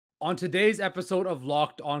On today's episode of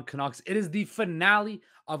Locked On Canucks, it is the finale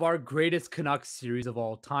of our Greatest Canucks series of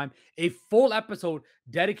all time. A full episode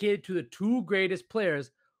dedicated to the two greatest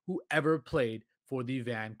players who ever played for the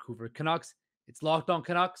Vancouver Canucks. It's Locked On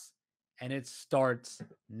Canucks, and it starts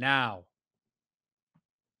now.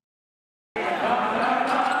 You're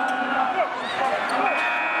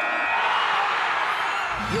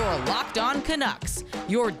Locked On Canucks,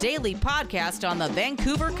 your daily podcast on the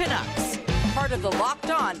Vancouver Canucks. Part of the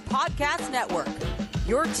Locked On Podcast Network,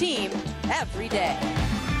 your team every day.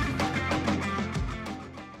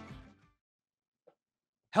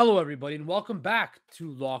 Hello, everybody, and welcome back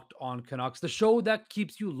to Locked On Canucks, the show that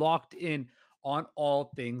keeps you locked in on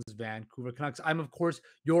all things Vancouver Canucks. I'm, of course,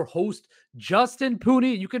 your host, Justin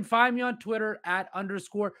Pooney. You can find me on Twitter at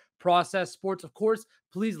 _Process Sports. Of course,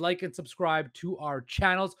 please like and subscribe to our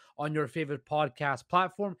channels on your favorite podcast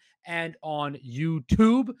platform and on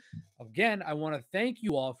YouTube. Again, I want to thank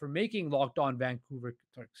you all for making Locked On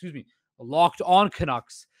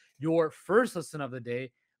Canucks your first listen of the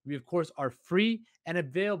day. We, of course, are free and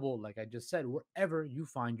available, like I just said, wherever you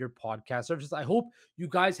find your podcast services. I hope you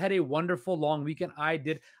guys had a wonderful long weekend. I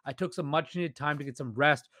did. I took some much needed time to get some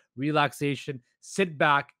rest, relaxation, sit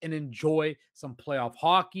back, and enjoy some playoff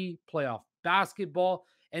hockey, playoff basketball.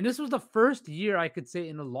 And this was the first year I could say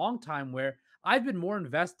in a long time where I've been more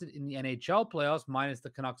invested in the NHL playoffs, minus the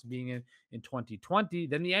Canucks being in 2020,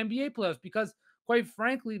 than the NBA playoffs, because quite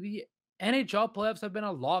frankly, the NHL playoffs have been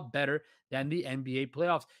a lot better than the NBA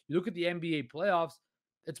playoffs. You look at the NBA playoffs,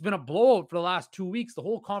 it's been a blowout for the last 2 weeks. The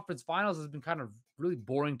whole conference finals has been kind of really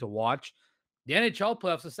boring to watch. The NHL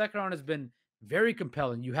playoffs, the second round has been very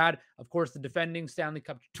compelling. You had, of course, the defending Stanley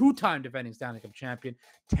Cup, two-time defending Stanley Cup champion,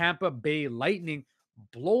 Tampa Bay Lightning,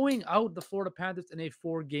 blowing out the Florida Panthers in a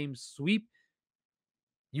 4-game sweep.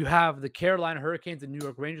 You have the Carolina Hurricanes and New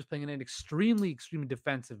York Rangers playing in an extremely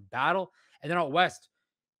defensive battle. And then out west,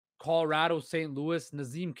 Colorado, St. Louis,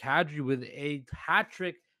 Nazem Kadri with a hat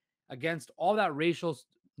trick against all that racial,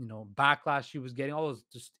 backlash he was getting. All those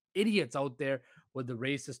just idiots out there with the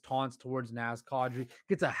racist taunts towards Naz Kadri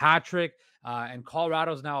gets a hat trick, and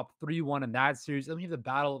Colorado's now up 3-1 in that series. Then we have the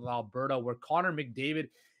Battle of Alberta, where Connor McDavid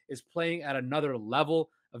is playing at another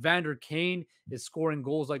level. Evander Kane is scoring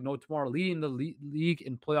goals like no tomorrow, leading the league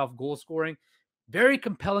in playoff goal scoring. Very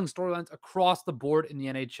compelling storylines across the board in the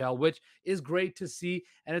NHL, which is great to see.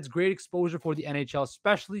 And it's great exposure for the NHL,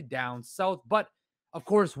 especially down south. But of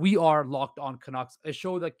course, we are Locked On Canucks, a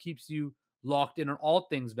show that keeps you locked in on all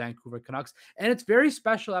things Vancouver Canucks. And it's a very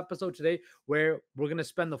special episode today where we're going to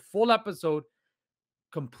spend the full episode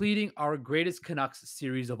completing our Greatest Canucks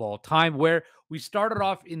series of all time, where we started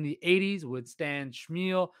off in the 80s with Stan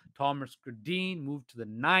Schmiel, Thomas Gradin, moved to the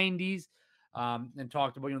 90s, and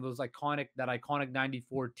talked about, that iconic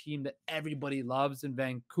 94 team that everybody loves in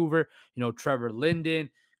Vancouver, Trevor Linden,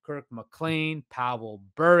 Kirk McLean, Pavel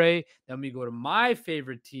Bure. Then we go to my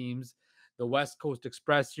favorite teams, the West Coast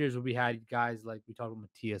Express years, where we had guys like, we talked about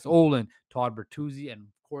Matthias Olin, Todd Bertuzzi, and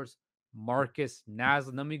of course, Marcus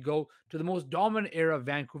Naslund. Then we go to the most dominant era of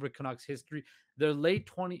Vancouver Canucks history, the late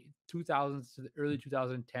 2000s to the early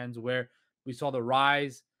 2010s, where we saw the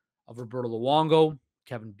rise of Roberto Luongo,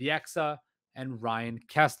 Kevin Bieksa, and Ryan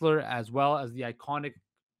Kessler, as well as the iconic,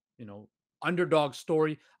 underdog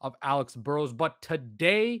story of Alex Burrows. But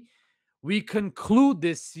today, we conclude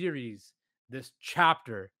this series, this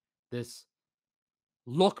chapter, this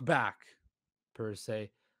look back, per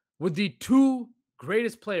se, with the two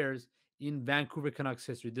greatest players in Vancouver Canucks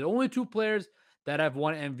history. The only two players that have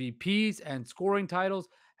won MVPs and scoring titles,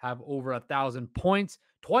 have over 1,000 points,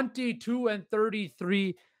 22 and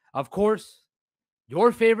 33. Of course,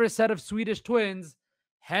 your favorite set of Swedish twins,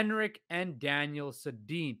 Henrik and Daniel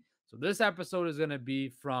Sedin. So this episode is going to be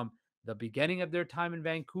from the beginning of their time in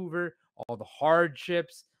Vancouver, all the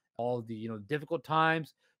hardships, all the difficult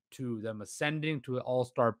times, to them ascending to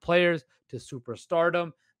all-star players, to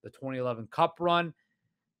superstardom, the 2011 Cup run,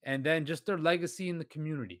 and then just their legacy in the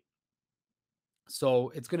community.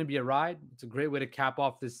 So it's going to be a ride. It's a great way to cap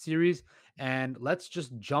off this series, and let's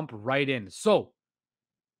just jump right in. So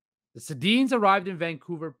the Sedins arrived in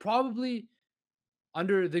Vancouver probably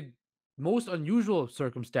under the most unusual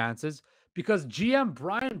circumstances, because GM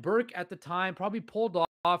Brian Burke at the time probably pulled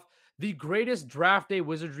off the greatest draft day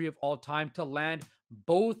wizardry of all time to land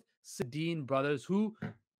both Sedin brothers, who,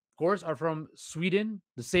 of course, are from Sweden,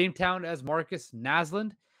 the same town as Marcus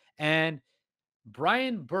Naslund. And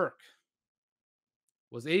Brian Burke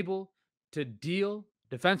was able to deal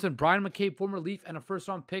defenseman Brian McCabe, former Leaf, and a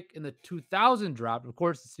first-round pick in the 2000 draft. Of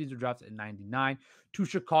course, the Caesar drafts in 99 to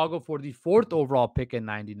Chicago for the 4th overall pick in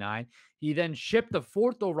 99. He then shipped the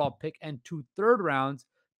 4th overall pick and 2 third rounds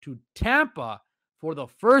to Tampa for the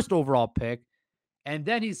first overall pick. And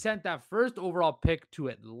then he sent that first overall pick to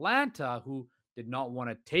Atlanta, who did not want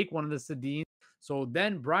to take one of the Sedins. So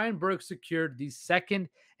then Brian Burke secured the second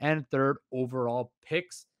and third overall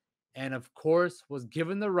picks, and of course was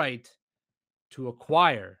given the right to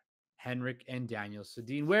acquire Henrik and Daniel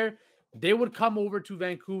Sedin, where they would come over to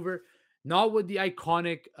Vancouver, not with the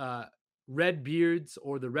iconic red beards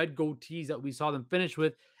or the red goatees that we saw them finish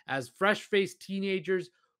with, as fresh-faced teenagers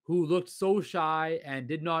who looked so shy and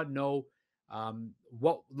did not know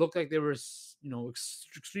what looked like they were,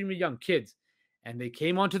 extremely young kids. And they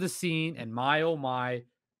came onto the scene, and my, oh my,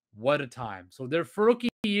 what a time. So their rookie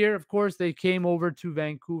year, of course, they came over to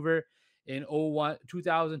Vancouver in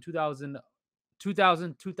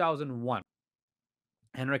 2001.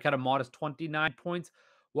 Henrik had a modest 29 points,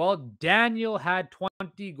 while Daniel had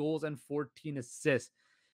 20 goals and 14 assists.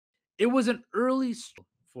 It was an early start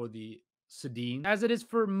for the Sedin, as it is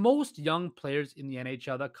for most young players in the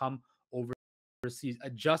NHL that come overseas,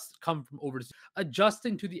 come from overseas,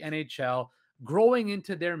 adjusting to the NHL, growing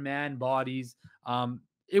into their man bodies.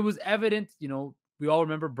 It was evident, we all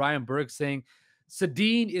remember Brian Burke saying,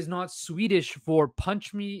 Sedin is not Swedish for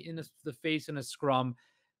punch me in the face in a scrum,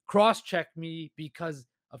 cross-check me, because,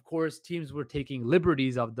 of course, teams were taking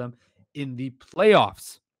liberties of them in the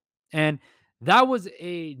playoffs. And that was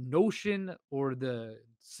a notion, or the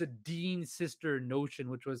Sedin sister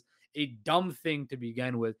notion, which was a dumb thing to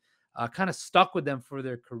begin with, kind of stuck with them for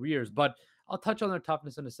their careers. But I'll touch on their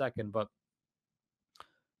toughness in a second. But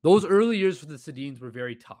those early years for the Sedins were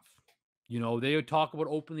very tough. They would talk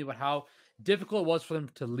openly about how difficult it was for them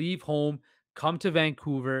to leave home, come to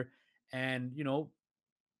Vancouver, and,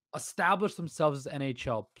 establish themselves as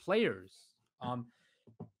NHL players.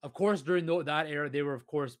 Of course, during that era, they were, of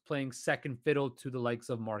course, playing second fiddle to the likes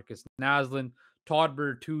of Marcus Naslund, Todd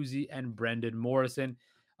Bertuzzi, and Brendan Morrison.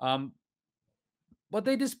 But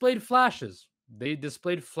they displayed flashes. They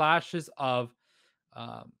displayed flashes of,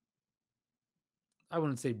 I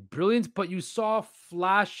wouldn't say brilliance, but you saw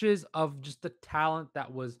flashes of just the talent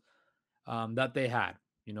that was that they had.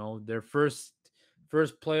 Their first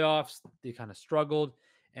playoffs, they kind of struggled,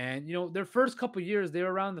 and their first couple years, they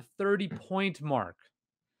were around the 30-point mark.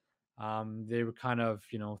 They were kind of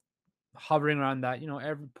hovering around that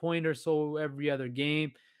every point or so every other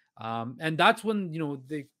game, and that's when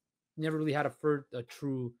they never really had a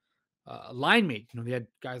true line mate. They had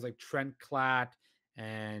guys like Trent Klatt,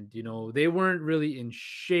 and they weren't really in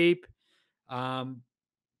shape. I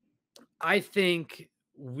think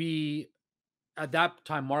at that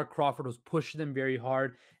time, Mark Crawford was pushing them very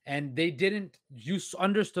hard, and they didn't. You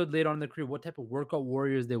understood later on in their career what type of workout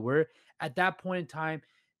warriors they were. At that point in time,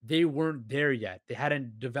 they weren't there yet. They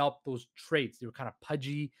hadn't developed those traits. They were kind of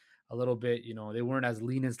pudgy a little bit. They weren't as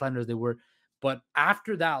lean and slender as they were. But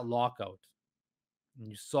after that lockout, and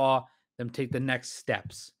you saw them take the next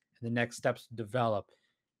steps, and the next steps develop.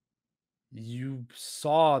 You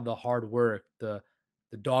saw the hard work, the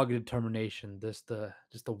dogged determination, just the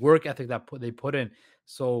work ethic that they put in.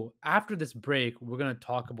 So after this break, we're going to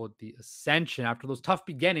talk about the ascension after those tough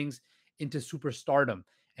beginnings into superstardom,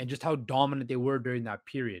 and just how dominant they were during that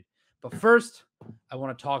period. But first, I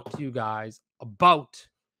want to talk to you guys about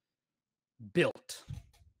Built.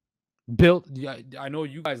 I know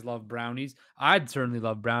you guys love brownies. I'd certainly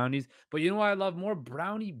love brownies, but you know what I love more?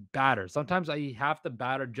 Brownie batter. Sometimes I eat half the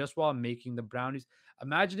batter just while I'm making the brownies.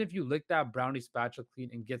 Imagine if you lick that brownie spatula clean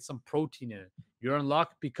and get some protein in it. You're in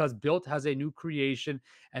luck, because Built has a new creation,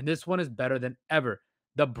 and this one is better than ever.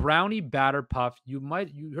 The brownie batter puff. You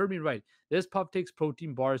heard me right. This puff takes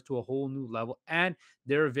protein bars to a whole new level, and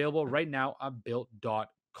they're available right now at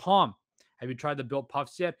built.com. Have you tried the Built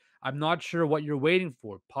Puffs yet? I'm not sure what you're waiting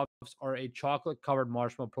for. Puffs are a chocolate-covered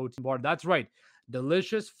marshmallow protein bar. That's right.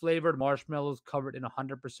 Delicious flavored marshmallows covered in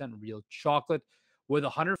 100% real chocolate with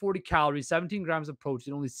 140 calories, 17 grams of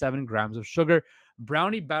protein, only 7 grams of sugar.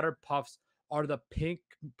 Brownie batter puffs are the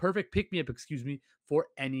perfect pick-me-up, for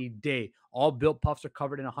any day. All Built Puffs are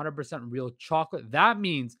covered in 100% real chocolate. That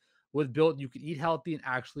means with Built, you can eat healthy and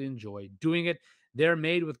actually enjoy doing it. They're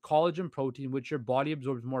made with collagen protein, which your body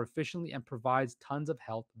absorbs more efficiently and provides tons of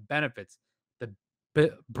health benefits.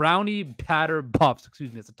 The brownie batter puffs,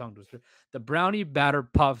 it's a tongue twister. The brownie batter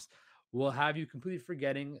puffs will have you completely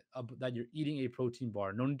forgetting that you're eating a protein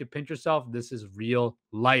bar. No need to pinch yourself. This is real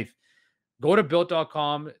life. Go to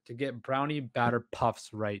built.com to get brownie batter puffs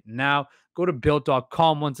right now. Go to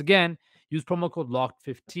built.com. Once again, use promo code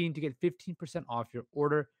LOCKED15 to get 15% off your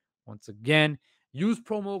order. Once again, use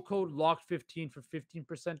promo code LOCKED15 for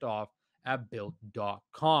 15% off at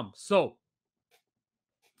built.com. So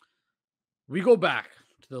we go back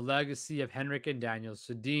to the legacy of Henrik and Daniel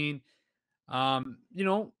Sedin.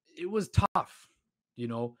 It was tough,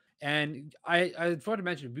 and I forgot to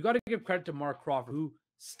mention, we got to give credit to Mark Crawford, who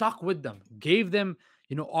stuck with them, gave them,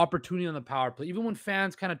 opportunity on the power play, even when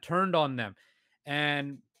fans kind of turned on them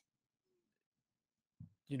and,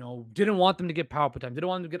 didn't want them to get power play time, didn't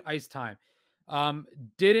want them to get ice time,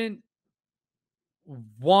 didn't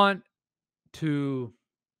want to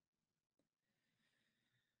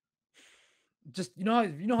just, how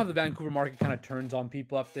the Vancouver market kind of turns on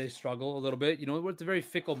people after they struggle a little bit. It's a very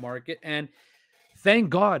fickle market, and thank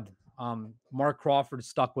God, Mark Crawford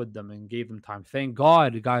stuck with them and gave them time. Thank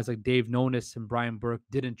God, guys like Dave Nonis and Brian Burke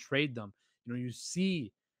didn't trade them. You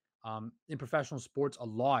see, in professional sports a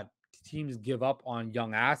lot, teams give up on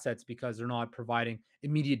young assets because they're not providing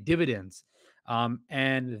immediate dividends,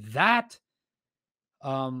 and that,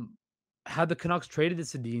 had the Canucks traded the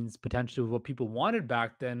Sedins potentially with what people wanted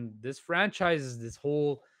back then, this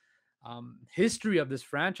whole, history of this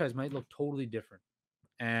franchise might look totally different.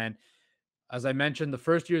 And as I mentioned, the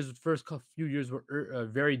first few years were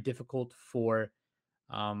very difficult for,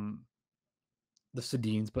 um, the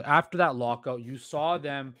Sedins, but after that lockout, you saw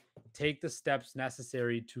them take the steps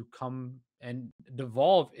necessary to come and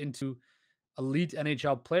devolve into elite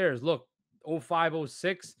NHL players. Look, 05,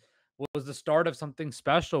 06 was the start of something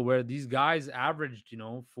special where these guys averaged,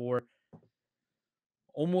 for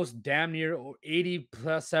almost damn near 80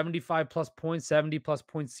 plus 75 plus points, 70 plus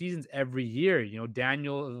point seasons every year.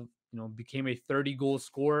 Daniel, became a 30 goal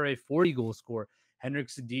scorer, a 40 goal scorer. Henrik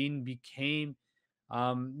Sedin became,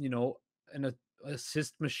 an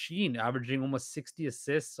assist machine, averaging almost 60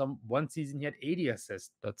 assists. One season he had 80 assists.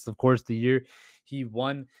 That's of course the year he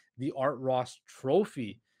won the Art Ross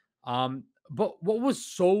Trophy. But what was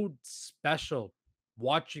so special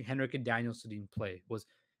watching Henrik and Daniel Sedin play was,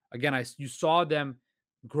 again, you saw them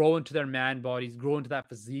grow into their man bodies, grow into that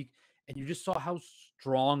physique, and you just saw how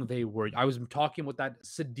strong they were. I was talking with that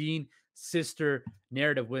Sedin sister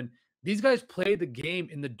narrative when these guys played the game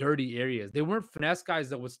in the dirty areas. They weren't finesse guys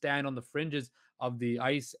that would stand on the fringes of the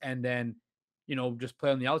ice and then, just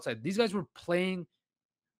play on the outside. These guys were playing.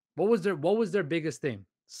 What was their biggest thing?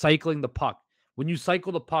 Cycling the puck. When you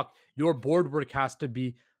cycle the puck, your board work has to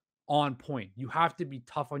be on point. You have to be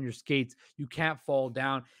tough on your skates. You can't fall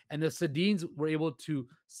down. And the Sedins were able to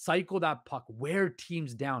cycle that puck, wear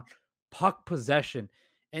teams down, puck possession.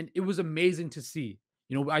 And it was amazing to see.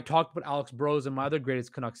 I talked about Alex Burrows in my other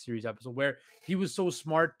Greatest Canucks Series episode where he was so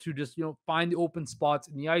smart to just, find the open spots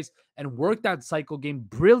in the ice and work that cycle game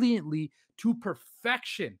brilliantly to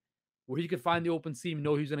perfection, where he could find the open seam,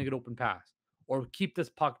 know he's going to get open pass, or keep this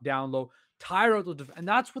puck down low, tire out the and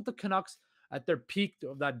that's what the Canucks at their peak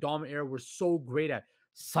of that dominant era were so great at: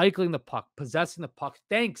 cycling the puck, possessing the puck.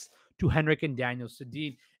 Thanks to Henrik and Daniel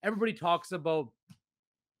Sedin. Everybody talks about,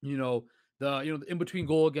 you know, the in between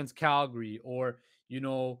goal against Calgary, or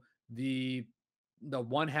the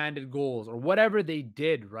one-handed goals, or whatever they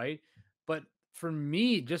did, right? But for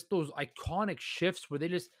me, just those iconic shifts where they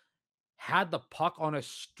just had the puck on a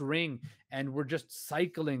string and were just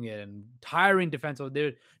cycling it and tiring defensive.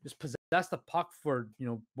 They just possessed the puck for,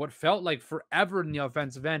 what felt like forever in the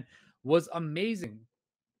offensive end, was amazing.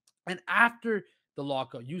 And after the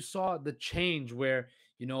lockout, you saw the change where,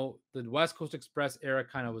 the West Coast Express era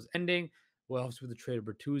kind of was ending. Well, obviously with the trade of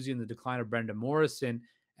Bertuzzi and the decline of Brendan Morrison.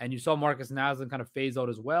 And you saw Marcus Naslund kind of phase out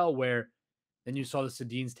as well, where then you saw the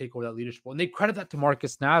Sedins take over that leadership role. And they credit that to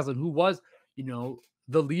Marcus Naslund, who was,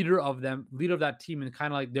 the leader of that team, and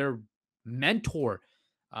kind of like their mentor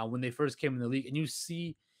when they first came in the league. And you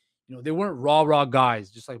see, they weren't raw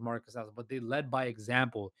guys just like Marcus Naslund, but they led by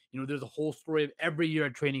example. There's a whole story of every year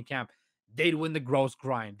at training camp, they'd win the gross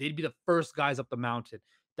grind. They'd be the first guys up the mountain.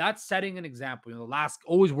 That's setting an example. The last,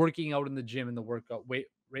 always working out in the gym, in the workout weight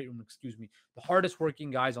room, the hardest working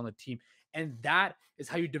guys on the team. And that is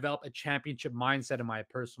how you develop a championship mindset, in my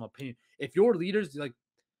personal opinion. If your leaders, like,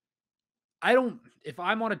 if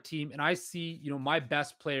I'm on a team and I see, my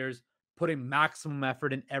best players putting maximum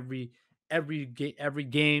effort in every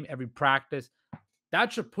game, every practice,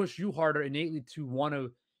 that should push you harder innately to want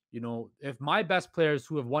to, if my best players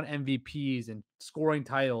who have won MVPs and scoring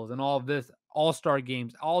titles and all of this, all-star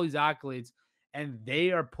games, all these accolades, and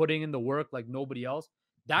they are putting in the work like nobody else,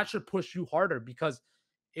 that should push you harder. Because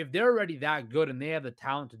if they're already that good and they have the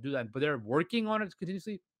talent to do that, but they're working on it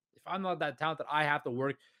continuously, if I'm not that talented, I have to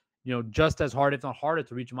work, just as hard, if not harder,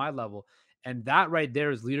 to reach my level. And that right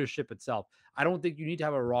there is leadership itself. I don't think you need to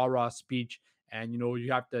have a rah-rah speech and,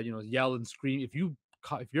 you have to, yell and scream.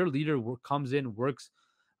 If your leader comes in, works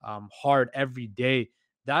hard every day,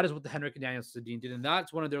 that is what the Henrik and Daniel Sedin did. And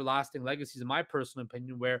that's one of their lasting legacies, in my personal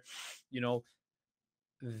opinion, where, you know,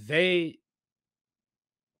 they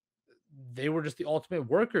were just the ultimate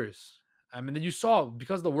workers. I mean, then you saw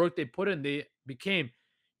because of the work they put in, they became,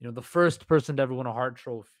 the first person to ever win a Hart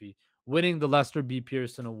Trophy, winning the Lester B.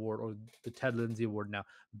 Pearson Award or the Ted Lindsay Award now,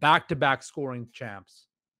 back-to-back scoring champs,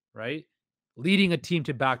 right? Leading a team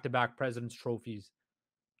to back-to-back President's Trophies,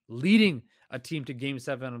 leading a team to Game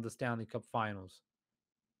 7 of the Stanley Cup Finals.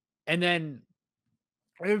 And then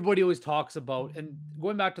everybody always talks about, and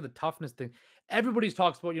going back to the toughness thing, everybody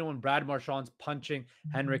talks about, when Brad Marchand's punching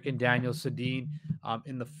Henrik and Daniel Sedin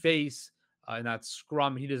in the face in that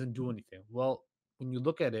scrum, he doesn't do anything. Well, when you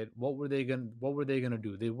look at it, what were they gonna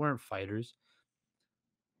do? They weren't fighters.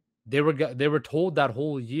 They were told that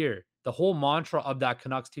whole year. The whole mantra of that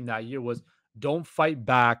Canucks team that year was don't fight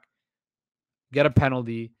back, get a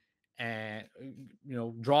penalty, and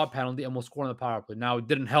draw a penalty, and we'll score on the power play. Now, it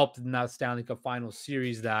didn't help in that Stanley Cup Final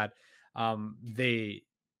series that the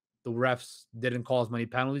refs didn't call as many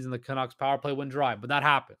penalties and the Canucks power play went dry, but that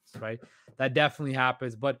happens, right? That definitely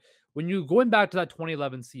happens. But when you going back to that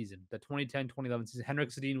 2011 season, the 2010-2011 season, Henrik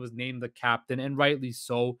Sedin was named the captain, and rightly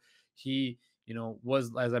so. He,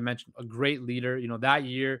 was, as I mentioned, a great leader. That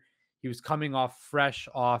year he was coming fresh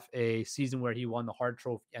off a season where he won the Hart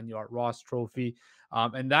Trophy and the Art Ross Trophy.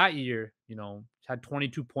 And that year, had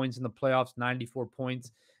 22 points in the playoffs, 94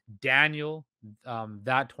 points. Daniel,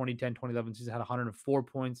 that 2010-2011 season, had 104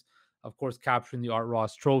 points, of course, capturing the Art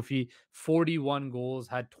Ross Trophy, 41 goals,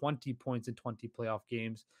 had 20 points in 20 playoff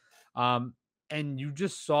games. And you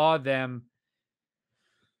just saw them.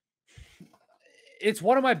 It's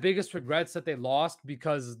one of my biggest regrets that they lost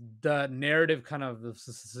because the narrative kind of the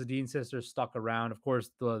Sedin sisters stuck around. Of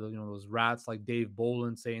course, those rats like Dave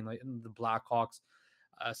Bolin saying like the Blackhawks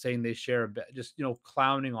saying they share a bit, just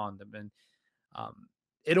clowning on them, and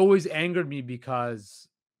it always angered me because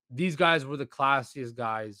these guys were the classiest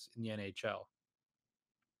guys in the NHL.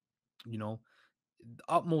 The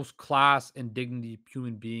utmost class and dignity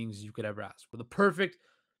human beings you could ever ask for. The perfect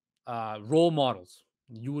role models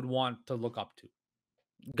you would want to look up to.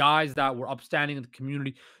 Guys that were upstanding in the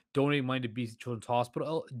community, donating money to BC Children's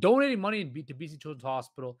Hospital, donating money to BC Children's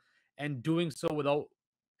Hospital, and doing so without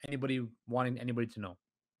anybody wanting anybody to know.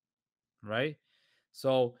 Right?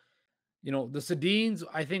 So, the Sedins,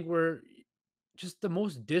 I think, were just the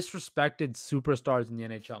most disrespected superstars in the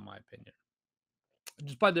NHL, in my opinion.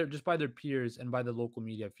 Just by their peers and by the local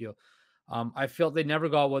media, I felt they never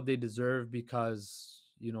got what they deserved because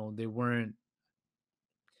they weren't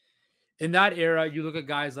in that era. You look at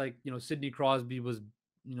guys like Sidney Crosby was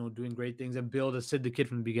doing great things, and Bill the Sid the Kid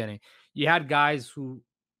from the beginning. You had guys who,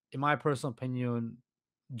 in my personal opinion,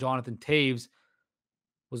 Jonathan Toews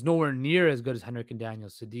was nowhere near as good as Henrik and Daniel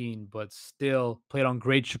Sedin, but still played on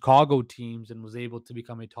great Chicago teams and was able to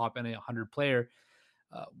become a top NA100 player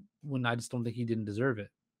when I just don't think he didn't deserve it.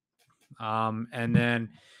 And then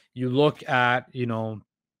you look at, guys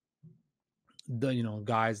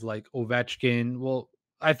like Ovechkin. Well,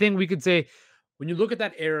 I think we could say when you look at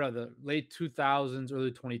that era, the late 2000s,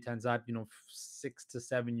 early 2010s, that, 6 to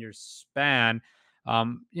 7 year span,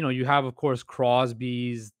 you have, of course,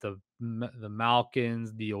 Crosby's, the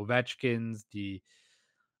Malkins, the Ovechkins, the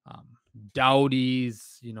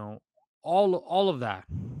Dowdies, all of that,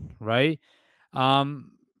 right?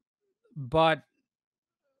 But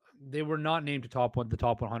they were not named to the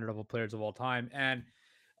top 100 of players of all time. And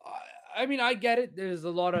I mean, I get it. There's a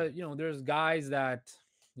lot of, there's guys that,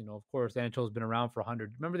 of course, the NHL has been around for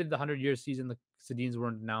 100. Remember the 100-year season, the Sedins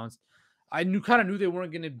weren't announced. I kind of knew they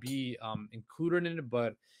weren't going to be included in it,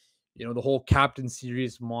 but, the whole Captain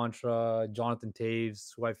Series mantra, Jonathan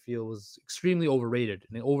Toews, who I feel was extremely overrated,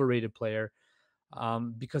 an overrated player,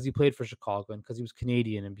 because he played for Chicago and because he was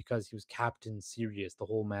Canadian and because he was Captain Serious, the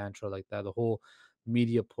whole mantra like that, the whole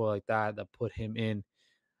media pull like that put him in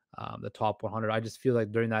the top 100. I just feel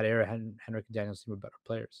like during that era, Henrik and Daniel Sedin were better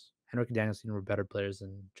players. Henrik and Daniel Sedin were better players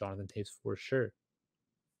than Jonathan Toews for sure.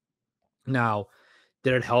 Now,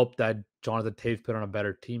 did it help that Jonathan Toews put on a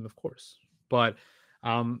better team? Of course. But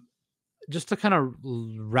just to kind of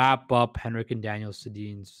wrap up Henrik and Daniel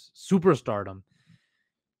Sedin's superstardom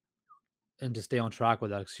and to stay on track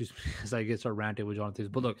with that, excuse me, as I get start ranting with Jonathan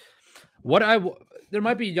Toews. But look, there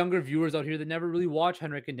might be younger viewers out here that never really watch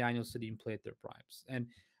Henrik and Daniel Sedin play at their primes. And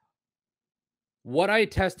what I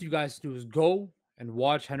test you guys to do is go and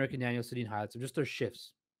watch Henrik and Daniel Sedin highlights of just their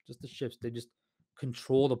shifts. Just the shifts. They just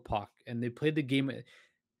control the puck and they play the game.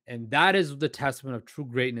 And that is the testament of true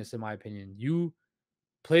greatness, in my opinion. You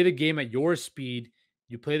play the game at your speed.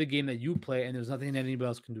 You play the game that you play, and there's nothing that anybody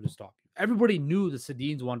else can do to stop you. Everybody knew the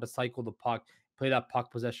Sedins wanted to cycle the puck, play that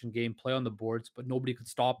puck possession game, play on the boards, but nobody could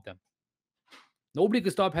stop them. Nobody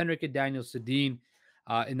could stop Henrik and Daniel Sedin.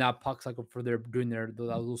 in that puck cycle for their doing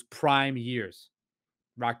those prime years,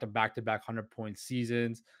 racked up back-to-back 100-point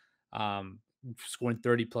seasons, scoring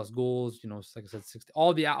 30 plus goals. Like I said, 60,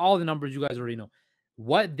 all the numbers you guys already know.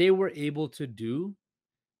 What they were able to do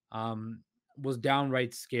um, was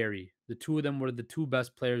downright scary. The two of them were the two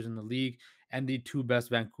best players in the league and the two best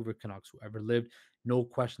Vancouver Canucks who ever lived. No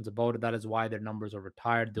questions about it. That is why their numbers are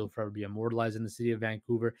retired. They'll forever be immortalized in the city of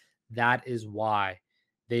Vancouver. That is why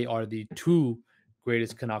they are the two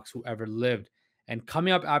greatest Canucks who ever lived. And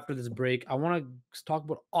coming up after this break, I want to talk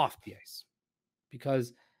about off the ice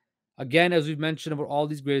because, again, as we've mentioned about all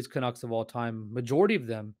these greatest Canucks of all time, majority of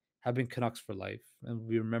them have been Canucks for life and will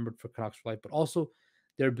be remembered for Canucks for life, but also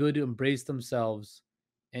their ability to embrace themselves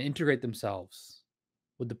and integrate themselves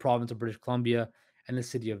with the province of British Columbia and the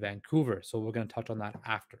city of Vancouver. So we're going to touch on that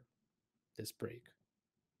after this break.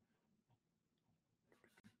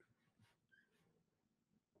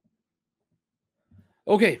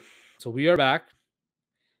 Okay, so we are back.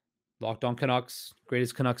 Locked On Canucks,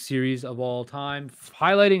 Greatest Canucks Series of all time,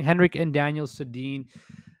 highlighting Henrik and Daniel Sedin,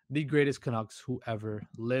 the greatest Canucks who ever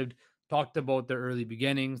lived. Talked about their early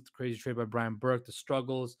beginnings, the crazy trade by Brian Burke, the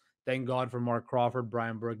struggles. Thank God for Mark Crawford,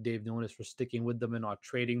 Brian Burke, Dave Nonis for sticking with them and not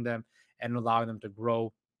trading them and allowing them to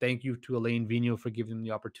grow. Thank you to Alain Vigneault for giving them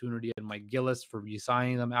the opportunity and Mike Gillis for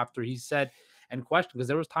re-signing them after he said and questioned, because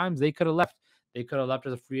there was times they could have left. They could have left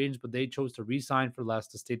as a free agent, but they chose to re-sign for less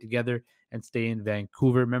to stay together and stay in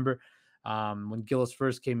Vancouver. Remember, when Gillis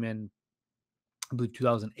first came in, I believe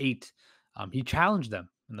 2008, he challenged them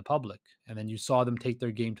in the public. And then you saw them take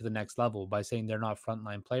their game to the next level by saying they're not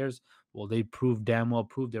frontline players. Well, they damn well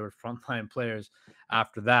proved they were frontline players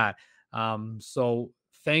after that. So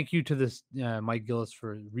thank you to this Mike Gillis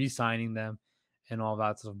for re-signing them and all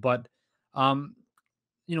that stuff. But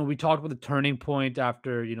we talked about the turning point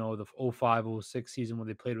after, the 05-06 season when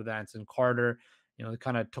they played with Anson Carter. They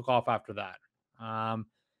kind of took off after that.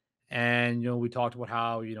 And, we talked about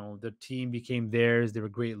how, the team became theirs. They were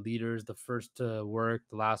great leaders. The first to work,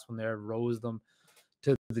 the last one there, rose them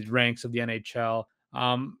to the ranks of the NHL.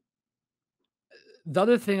 The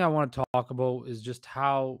other thing I want to talk about is just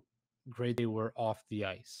how great they were off the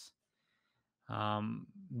ice.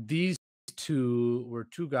 These two were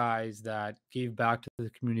two guys that gave back to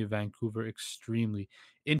the community of Vancouver extremely,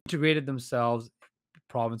 integrated themselves,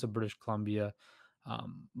 province of British Columbia,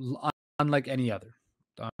 unlike any other.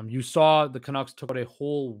 You saw the Canucks took out a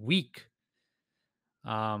whole week,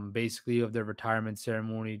 basically, of their retirement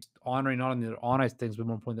ceremony, honoring not only their on ice things, but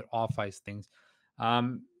more importantly, their off ice things.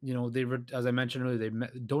 They were, as I mentioned earlier, they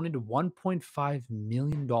donated $1.5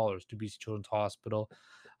 million to BC Children's Hospital.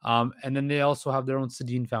 And then they also have their own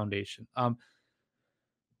Sedin Foundation.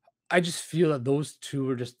 I just feel that those two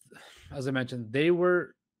are just, as I mentioned, they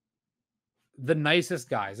were the nicest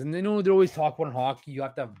guys. And they always talk about in hockey, you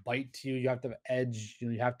have to have bite to you, you have to have edge,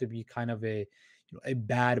 you have to be kind of a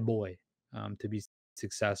bad boy to be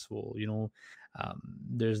successful.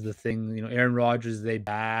 There's the thing, Aaron Rodgers is a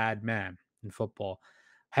bad man in football.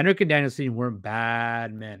 Henrik and Daniel Sedin weren't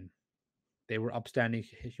bad men. They were upstanding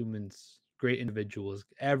humans, great individuals.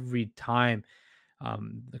 Every time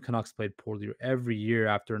the Canucks played poorly, or every year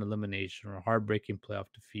after an elimination or a heartbreaking playoff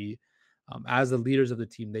defeat, as the leaders of the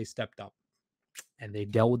team, they stepped up and they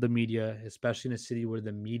dealt with the media, especially in a city where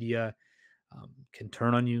the media can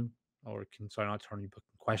turn on you, or not turn on you, but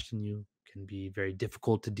can question you, can be very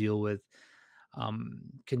difficult to deal with.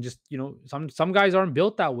 Can just, some guys aren't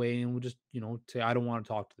built that way and will just, say, I don't want to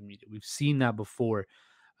talk to the media. We've seen that before,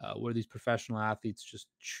 where these professional athletes just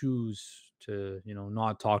choose to,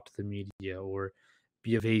 not talk to the media or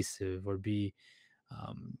be evasive or be,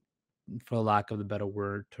 for lack of the better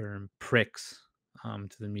word term, pricks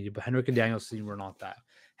to the media. But Henrik and Daniel Sedin were not that.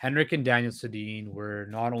 Henrik and Daniel Sedin were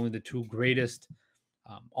not only the two greatest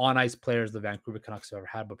on ice players the Vancouver Canucks have ever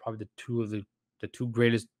had, but probably the two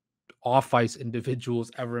greatest off ice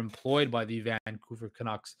individuals ever employed by the Vancouver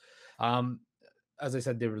Canucks. As I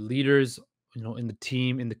said, they were leaders, in the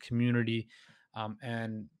team, in the community,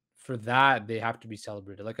 and for that they have to be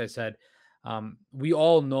celebrated. Like I said, we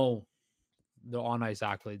all know the on ice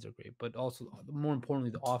accolades are great, but also more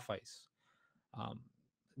importantly, the off ice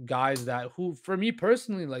guys who, for me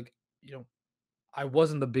personally, I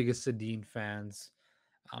wasn't the biggest Sedin fans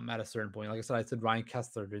at a certain point. Like I said Ryan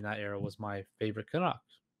Kesler during that era was my favorite Canuck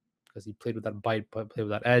because he played with that bite, played with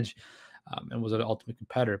that edge, and was an ultimate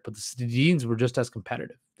competitor. But the Sedins were just as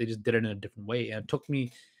competitive. They just did it in a different way. And it took me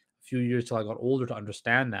a few years till I got older to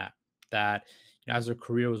understand that as their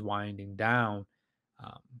career was winding down,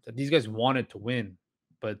 that these guys wanted to win,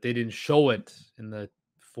 but they didn't show it in the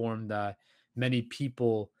form that many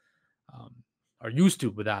people are used to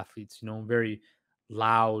with athletes, very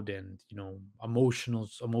loud and, emotional,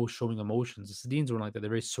 showing emotions. The Sedins were like that. They're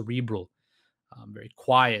very cerebral, very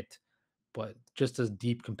quiet, but just as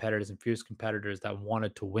deep competitors and fierce competitors that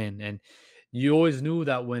wanted to win. And you always knew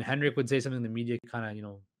that when Henrik would say something in the media, kind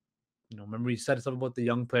of, remember he said something about the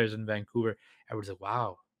young players in Vancouver. Everyone's like,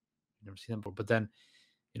 wow, never seen them before. But then,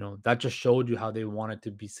 that just showed you how they wanted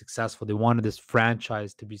to be successful. They wanted this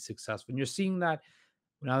franchise to be successful. And you're seeing that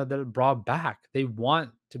now that they're brought back. They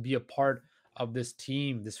want to be a part of this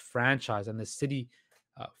team, this franchise, and this city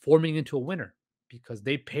forming into a winner, because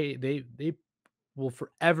they will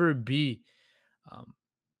forever be, um,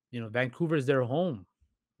 Vancouver is their home,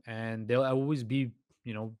 and they'll always be,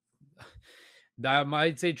 you know, I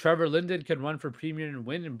might say Trevor Linden can run for premier and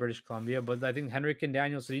win in British Columbia, but I think Henrik and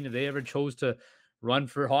Daniel Sedin, if they ever chose to run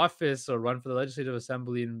for office or run for the Legislative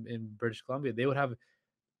Assembly in British Columbia, they would have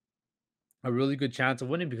a really good chance of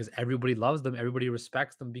winning, because everybody loves them, everybody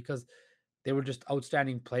respects them, because they were just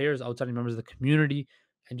outstanding players, outstanding members of the community,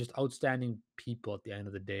 and just outstanding people at the end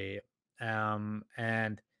of the day.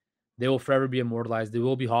 And they will forever be immortalized. They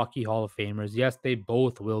will be Hockey Hall of Famers. Yes, they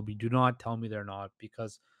both will be. Do not tell me they're not,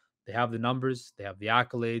 because they have the numbers, they have the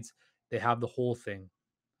accolades, they have the whole thing.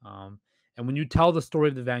 And when you tell the story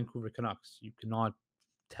of the Vancouver Canucks, you cannot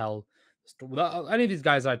tell the story without any of these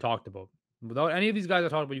guys I talked about. Without any of these guys I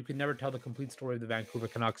talked about, you can never tell the complete story of the Vancouver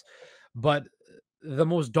Canucks. But the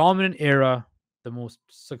most dominant era, the most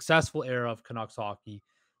successful era of Canucks hockey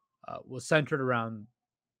was centered around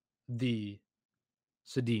the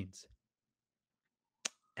Sedins.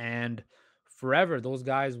 And forever, those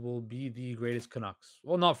guys will be the greatest Canucks.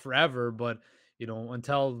 Well, not forever, but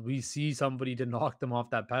until we see somebody to knock them off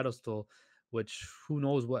that pedestal, which who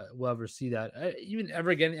knows what we'll ever see that even ever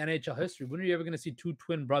again in NHL history. When are you ever going to see two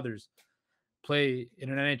twin brothers play in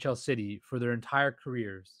an NHL city for their entire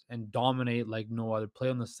careers and dominate like no other, play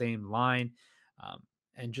on the same line,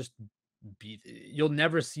 and just be? You'll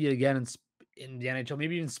never see it again in the NHL,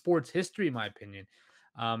 maybe even sports history, in my opinion.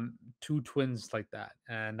 Two twins like that,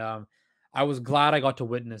 and I was glad I got to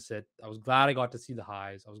witness it. I was glad I got to see the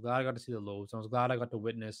highs. I was glad I got to see the lows. I was glad I got to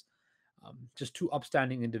witness just two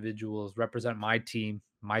upstanding individuals represent my team,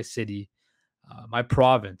 my city, my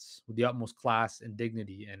province with the utmost class and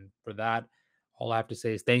dignity. And for that, all I have to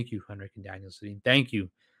say is thank you, Henrik and Daniel Sedin. Thank you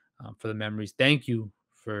for the memories. Thank you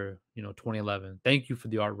for 2011. Thank you for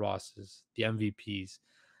the Art Rosses, the MVPs,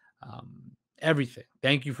 everything.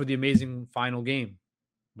 Thank you for the amazing final game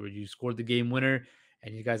where you scored the game winner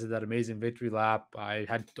and you guys had that amazing victory lap. I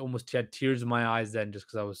almost had tears in my eyes then, just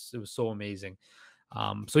because it was so amazing.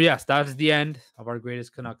 So yes, that is the end of our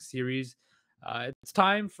Greatest Canucks series. It's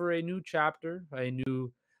time for a new chapter, a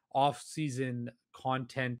new off-season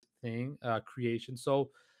content thing, creation. So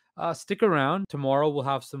stick around. Tomorrow we'll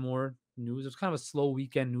have some more news. It's kind of a slow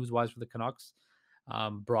weekend news-wise for the Canucks.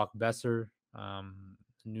 Brock Besser,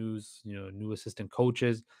 news, new assistant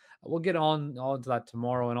coaches. We'll get on to that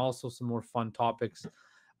tomorrow, and also some more fun topics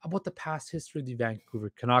about the past history of the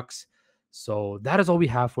Vancouver Canucks. So that is all we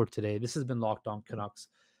have for today. This has been Locked On Canucks.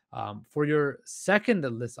 For your second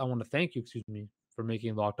list, I want to thank you, for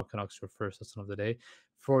making Locked On Canucks your first listen of the day.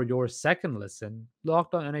 For your second listen,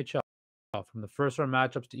 Locked On NHL. From the first round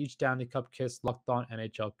matchups to each Stanley Cup kiss, Locked On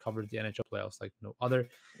NHL covers the NHL playoffs like no other.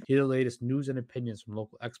 Hear the latest news and opinions from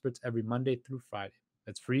local experts every Monday through Friday.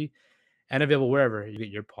 It's free and available wherever you get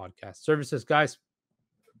your podcast services. Guys,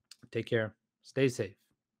 take care. Stay safe.